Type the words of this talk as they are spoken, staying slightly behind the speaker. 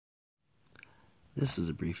This is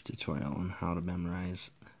a brief tutorial on how to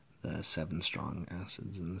memorize the 7 strong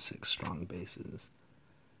acids and the 6 strong bases.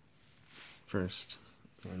 First,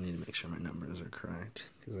 I need to make sure my numbers are correct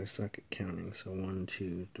because I suck at counting. So 1,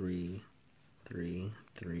 2, 3, 3,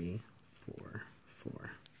 3, 4,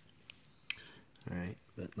 4. Alright,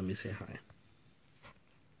 but let me say hi.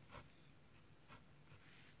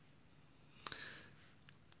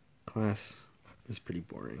 Class is pretty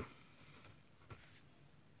boring.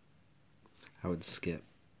 I would skip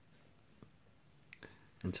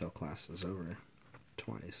until class is over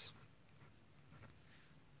twice.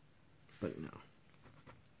 But no.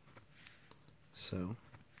 So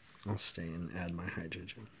I'll stay and add my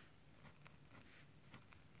hydrogen.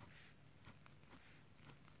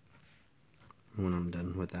 When I'm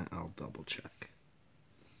done with that, I'll double check.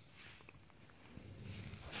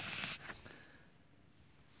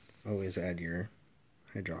 Always add your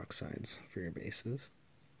hydroxides for your bases.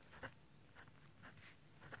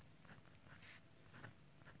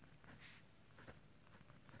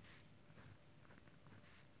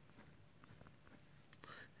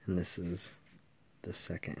 And this is the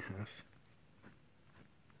second half.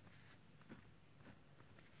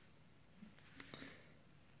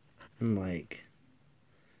 And like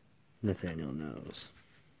Nathaniel knows,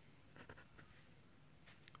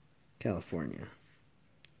 California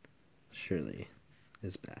surely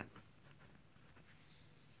is bad.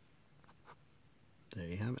 There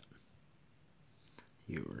you have it.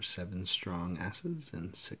 Your 7 strong acids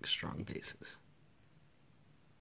and 6 strong bases.